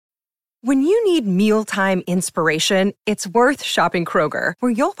When you need mealtime inspiration, it's worth shopping Kroger,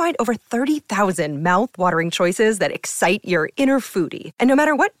 where you'll find over 30,000 mouth-watering choices that excite your inner foodie. And no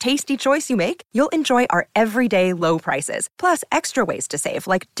matter what tasty choice you make, you'll enjoy our everyday low prices, plus extra ways to save,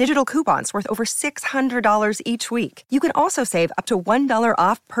 like digital coupons worth over $600 each week. You can also save up to $1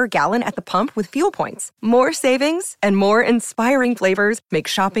 off per gallon at the pump with fuel points. More savings and more inspiring flavors make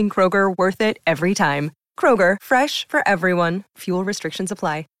shopping Kroger worth it every time. Kroger, fresh for everyone. Fuel restrictions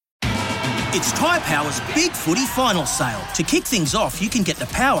apply. It's Tyre Power's Big Footy Final Sale. To kick things off, you can get the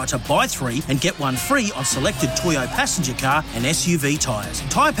power to buy 3 and get 1 free on selected Toyo passenger car and SUV tyres.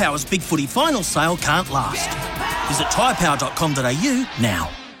 Tyre Power's Big Footy Final Sale can't last. Visit tyrepower.com.au now.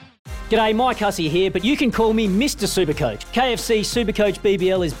 G'day, Mike Hussey here, but you can call me Mr. Supercoach. KFC Supercoach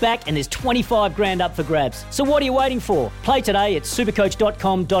BBL is back and there's 25 grand up for grabs. So what are you waiting for? Play today at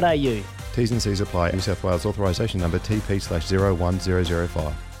supercoach.com.au. T's and C's apply. New South Wales authorisation number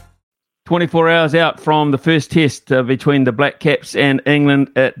TP/01005. 24 hours out from the first test between the Black Caps and England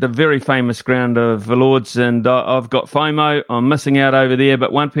at the very famous ground of Lords, and I've got FOMO. I'm missing out over there,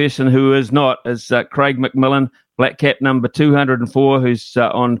 but one person who is not is Craig McMillan, Black Cap number 204, who's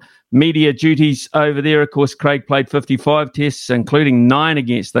on media duties over there. Of course, Craig played 55 tests, including 9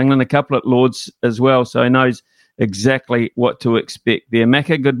 against England, a couple at Lords as well, so he knows exactly what to expect there.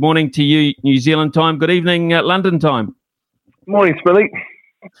 Macca, good morning to you, New Zealand time. Good evening, London time. Morning, Smithy.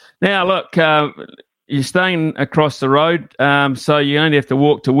 Now, look, you're staying across the road, so you only have to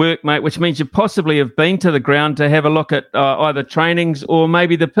walk to work, mate, which means you possibly have been to the ground to have a look at either trainings or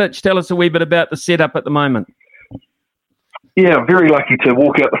maybe the pitch. Tell us a wee bit about the setup at the moment. Yeah, very lucky to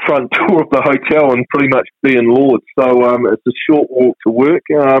walk out the front door of the hotel and pretty much be in Lords. So it's a short walk to work.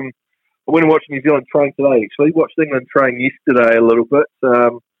 I went and watched New Zealand train today, actually. Watched England train yesterday a little bit.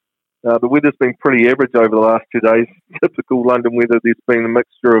 The weather's been pretty average over the last 2 days. Typical London weather. There's been a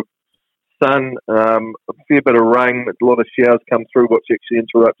mixture of sun, a fair bit of rain, a lot of showers come through, which actually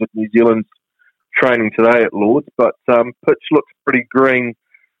interrupted New Zealand's training today at Lords. But pitch looks pretty green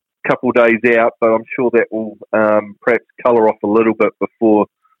a couple of days out, but I'm sure that will perhaps colour off a little bit before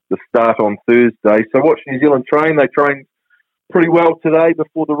the start on Thursday. So watch New Zealand train. They trained pretty well today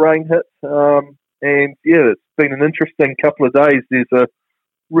before the rain hit. And yeah, it's been an interesting couple of days. There's a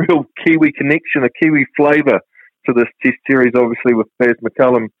real Kiwi connection, a Kiwi flavour to this test series, obviously with Baz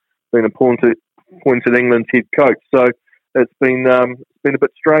McCullum being appointed England's head coach. So it's been a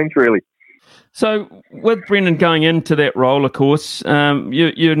bit strange, really. So with Brendan going into that role, of course,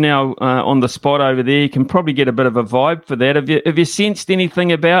 you're now on the spot over there. You can probably get a bit of a vibe for that. Have you sensed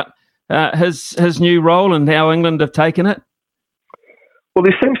anything about his new role and how England have taken it? Well,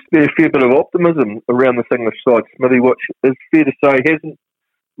 there seems to be a fair bit of optimism around this English side, Smithy, which is fair to say hasn't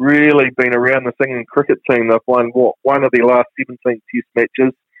really been around this England cricket team. They've won one of their last 17 test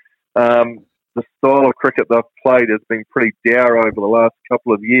matches. The style of cricket they've played has been pretty dour over the last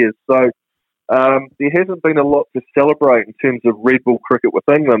couple of years. So there hasn't been a lot to celebrate in terms of red ball cricket with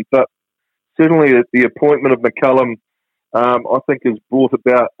England, but certainly the appointment of McCullum I think has brought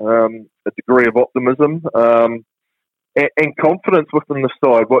about a degree of optimism and confidence within the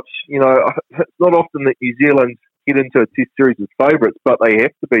side, which, it's not often that New Zealand get into a test series as favourites, but they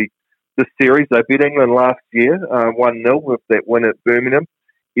have to be this series. They beat England last year, 1-0 with that win at Birmingham,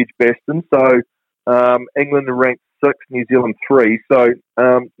 Edgbaston. So England are ranked 6, New Zealand 3. So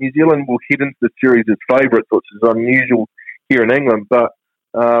New Zealand will head into the series as favourites, which is unusual here in England. But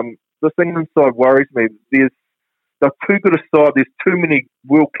this England side worries me. They're too good a side. There's too many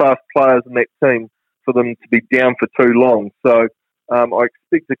world-class players in that team for them to be down for too long. So I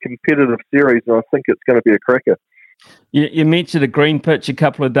expect a competitive series, and I think it's going to be a cracker. You mentioned a green pitch a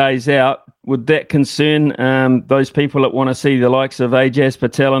couple of days out. Would that concern those people that want to see the likes of Ajaz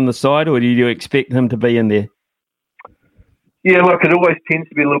Patel on the side, or do you expect him to be in there? Yeah, look, it always tends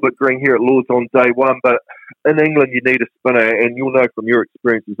to be a little bit green here at Lords on day one, but in England you need a spinner, and you'll know from your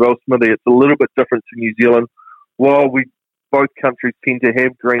experience as well, Smithy, it's a little bit different to New Zealand. While both countries tend to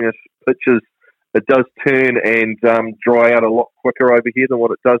have greenish pitches, it does turn and dry out a lot quicker over here than what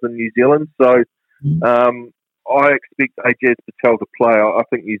it does in New Zealand. So I expect Ajaz Patel to play. I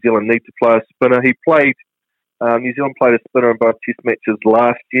think New Zealand need to play a spinner. New Zealand played a spinner in both test matches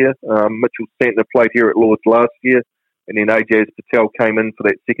last year. Mitchell Santner played here at Lords last year, and then Ajaz Patel came in for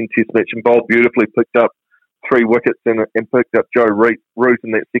that second test match and bowled beautifully, picked up 3 wickets and picked up Joe Root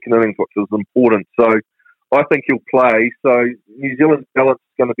in that second innings, which was important. So I think he'll play. So New Zealand's balance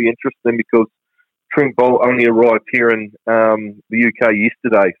is going to be interesting because Trent Boult only arrived here in the UK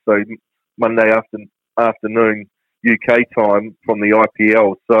yesterday, so Monday afternoon UK time from the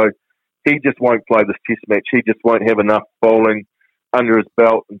IPL. So he just won't play this test match. He just won't have enough bowling under his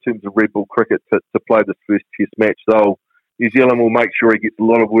belt in terms of red ball cricket to play this first Test match. So New Zealand will make sure he gets a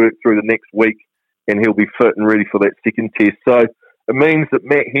lot of work through the next week, and he'll be fit and ready for that second Test. So it means that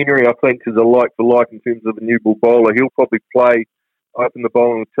Matt Henry, I think, is a like for like in terms of a new ball bowler. He'll probably open the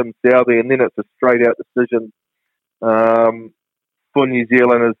bowling with Tim Southee, and then it's a straight out decision for New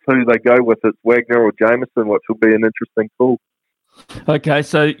Zealand as who they go with. It's Wagner or Jameson, which will be an interesting call. Okay,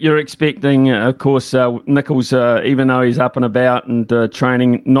 so you're expecting, of course, Nicholls, even though he's up and about and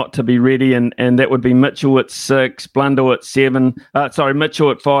training, not to be ready, and that would be Mitchell at 6, Blundell at 7.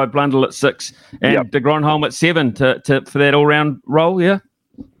 Mitchell at 5, Blundell at 6, and de Grandhomme at 7 for that all-round role. Yeah.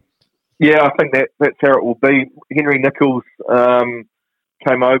 Yeah, I think that's how it will be. Henry Nicholls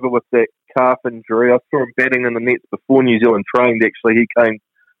came over with that calf injury. I saw him batting in the nets before New Zealand trained. Actually, he came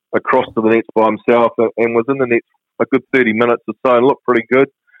across to the nets by himself and was in the nets a good 30 minutes or so and looked pretty good,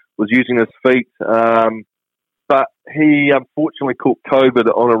 was using his feet. But he unfortunately caught COVID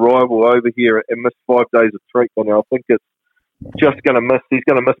on arrival over here and missed 5 days of treatment. And I think it's just going to miss. He's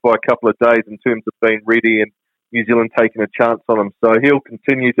going to miss by a couple of days in terms of being ready and New Zealand taking a chance on him. So he'll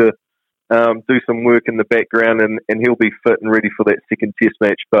continue to do some work in the background and he'll be fit and ready for that second Test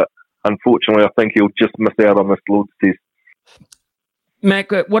match. But unfortunately, I think he'll just miss out on this Lord's Test.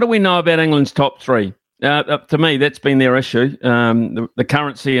 Mac, what do we know about England's top three? To me, that's been their issue. The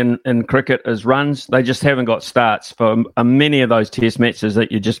currency in cricket is runs. They just haven't got starts for many of those Test matches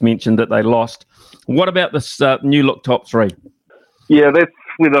that you just mentioned that they lost. What about this new look top three? Yeah, that's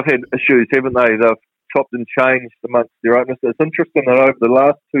where they've had issues, haven't they? They've chopped and changed amongst their owners. It's interesting that over the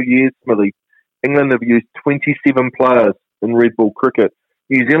last 2 years, Smithy, England have used 27 players in red ball cricket.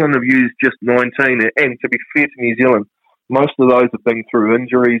 New Zealand have used just 19. And to be fair to New Zealand, most of those have been through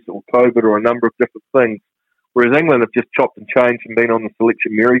injuries or COVID or a number of different things, whereas England have just chopped and changed and been on the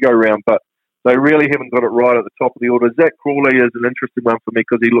selection merry-go-round, but they really haven't got it right at the top of the order. Zach Crawley is an interesting one for me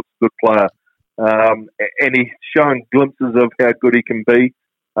because he looks a good player, and he's shown glimpses of how good he can be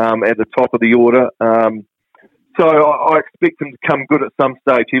at the top of the order. So I expect him to come good at some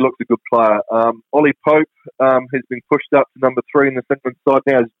stage. He looks a good player. Ollie Pope has been pushed up to number 3 in the England side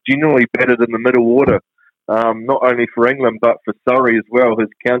now. Is generally batted in the middle order. Not only for England, but for Surrey as well, his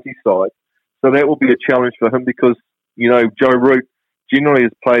county side. So that will be a challenge for him because, Joe Root generally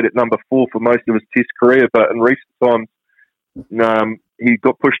has played at number 4 for most of his Test career, but in recent times, he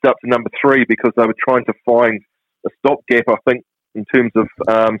got pushed up to number 3 because they were trying to find a stopgap, I think, in terms of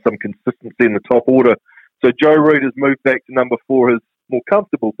some consistency in the top order. So Joe Root has moved back to number 4, his more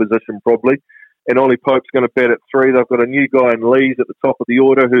comfortable position probably, and Ollie Pope's going to bat at 3. They've got a new guy in Lees at the top of the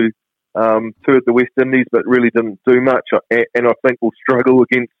order who toured the West Indies but really didn't do much, and I think will struggle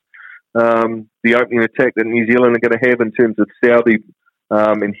against the opening attack that New Zealand are going to have in terms of Southee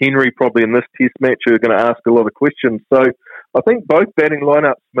and Henry probably in this Test match who are going to ask a lot of questions. So I think both batting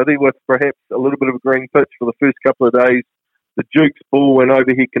lineups, Smithy, with perhaps a little bit of a green pitch for the first couple of days, the Duke's ball and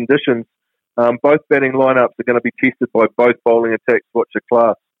overhead conditions, both batting lineups are going to be tested by both bowling attacks, which are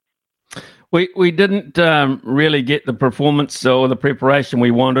class. We didn't really get the performance or the preparation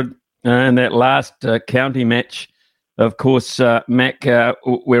we wanted in that last county match. Of course, Mac,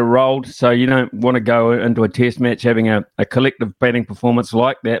 we're rolled, so you don't want to go into a Test match having a collective batting performance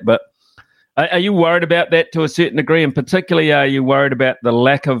like that. But are you worried about that to a certain degree? And particularly, are you worried about the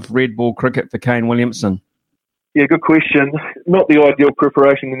lack of red ball cricket for Kane Williamson? Yeah, good question. Not the ideal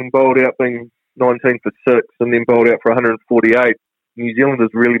preparation, getting bowled out being 19 for 6 and then bowled out for 148. New Zealand has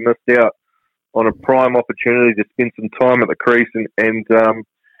really missed out on a prime opportunity to spend some time at the crease and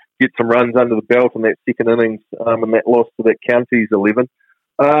get some runs under the belt in that second innings and that loss to that county's 11.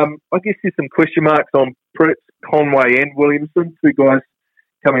 I guess there's some question marks on Pritz, Conway and Williamson, two guys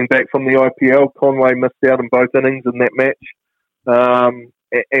coming back from the IPL. Conway missed out in both innings in that match.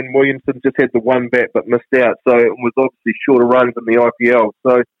 And Williamson just had the one bat but missed out. So it was obviously shorter runs in the IPL.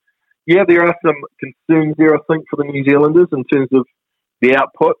 So, yeah, there are some concerns there, I think, for the New Zealanders in terms of the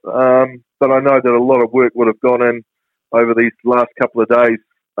output. But I know that a lot of work would have gone in over these last couple of days.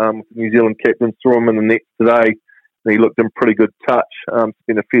 The New Zealand captain saw him in the nets today, and he looked in pretty good touch.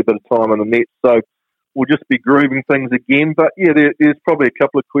 Spent a fair bit of time in the nets, so we'll just be grooving things again. But yeah, there's probably a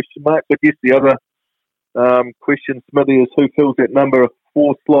couple of question marks. I guess the other question, Smithy, is who fills that number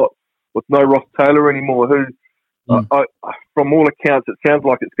 4 slot with no Ross Taylor anymore? Who, from all accounts, it sounds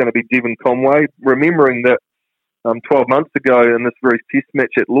like it's going to be Devon Conway. Remembering that 12 months ago in this very Test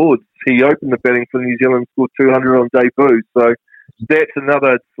match at Lords, he opened the batting for New Zealand, scored 200 on debut. So that's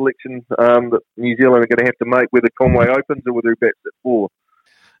another selection that New Zealand are going to have to make, whether Conway opens or whether he bats at 4.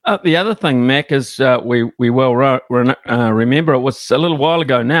 The other thing, Mac, is we well remember, it was a little while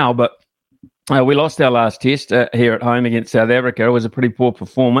ago now, but We lost our last test here at home against South Africa. It was a pretty poor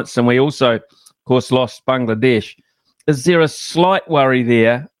performance, and we also, of course, lost Bangladesh. Is there a slight worry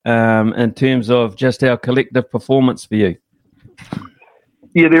there in terms of just our collective performance for you?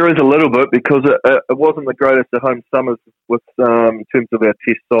 Yeah, there is a little bit, because it wasn't the greatest at home summers with in terms of our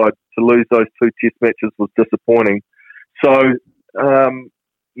test side. To lose those 2 test matches was disappointing. So,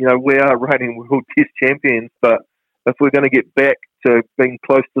 we are reigning world test champions, but if we're going to get back to being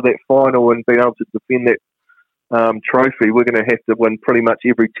close to that final and being able to defend that trophy, we're going to have to win pretty much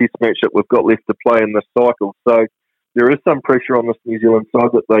every test match that we've got left to play in this cycle. So there is some pressure on this New Zealand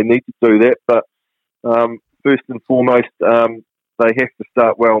side that they need to do that, but first and foremost, they have to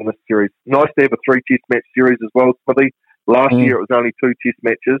start well in this series. Nice to have a 3 test match series as well, Smithy. Last year it was only 2 test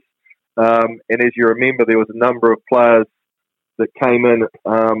matches, and as you remember, there was a number of players that came in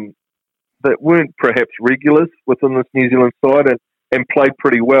that weren't perhaps regulars within this New Zealand side and played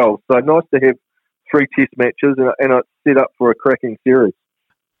pretty well. So nice to have 3 test matches and it's set up for a cracking series.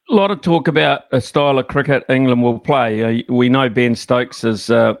 A lot of talk about a style of cricket England will play. We know Ben Stokes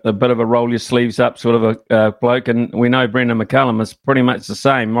is a bit of a roll your sleeves up sort of a bloke, and we know Brendan McCullum is pretty much the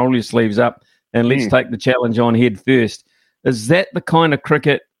same. Roll your sleeves up and let's take the challenge on head first. Is that the kind of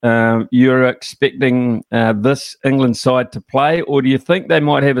cricket you're expecting this England side to play, or do you think they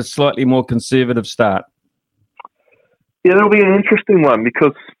might have a slightly more conservative start? Yeah, that'll be an interesting one,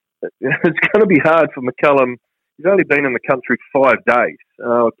 because it's going to be hard for McCullum. He's only been in the country 5 days.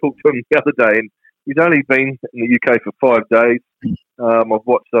 I talked to him the other day, and he's only been in the UK for 5 days.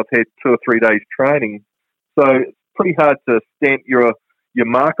 I've had 2 or 3 days training, so it's pretty hard to stamp your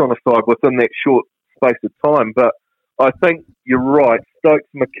mark on a side within that short space of time. But I think you're right. Stokes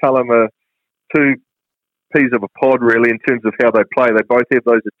and McCullum are 2 peas of a pod, really, in terms of how they play. They both have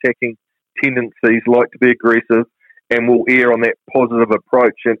those attacking tendencies, like to be aggressive, and will err on that positive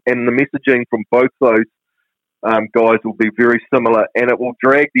approach. And the messaging from both those guys will be very similar, and it will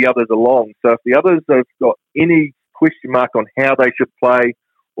drag the others along. So if the others have got any question mark on how they should play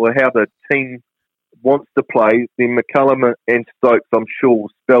or how the team wants to play, then McCullum and Stokes, I'm sure, will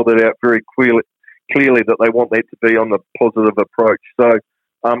spell that out very clearly that they want that to be on the positive approach. So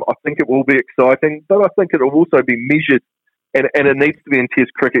I think it will be exciting, but I think it will also be measured, and it needs to be in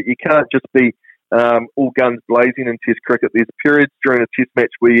Test cricket. You can't just be all guns blazing in Test cricket. There's periods during a Test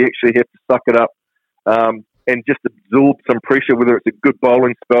match where you actually have to suck it up and just absorb some pressure, whether it's a good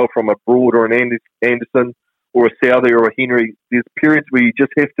bowling spell from a Broad or an Anderson or a Southey or a Henry. There's periods where you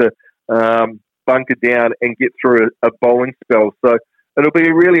just have to bunker down and get through a bowling spell. So it'll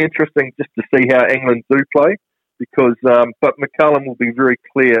be really interesting just to see how England do play, because but McCullum will be very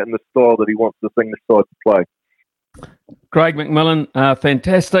clear in the style that he wants the thing side to play. Craig McMillan,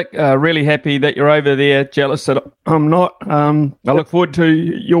 fantastic. Really happy that you're over there. Jealous that I'm not. I look forward to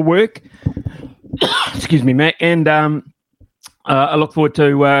your work. Excuse me, Mac. And I look forward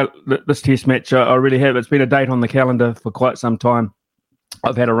to this test match. I really have. It's been a date on the calendar for quite some time.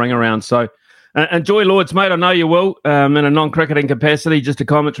 I've had a ring around. So enjoy Lords, mate. I know you will, in a non-cricketing capacity, just a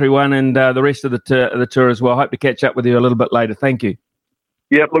commentary one, and the rest of the tour as well. Hope to catch up with you a little bit later. Thank you.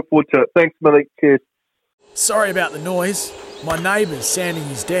 Yeah, look forward to it. Thanks, Smithy. Cheers. Sorry about the noise. My neighbour's sanding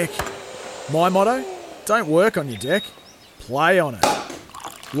his deck. My motto? Don't work on your deck. Play on it.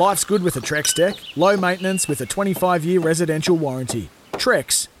 Life's good with a Trex deck. Low maintenance with a 25-year residential warranty.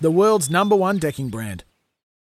 Trex, the world's #1 decking brand.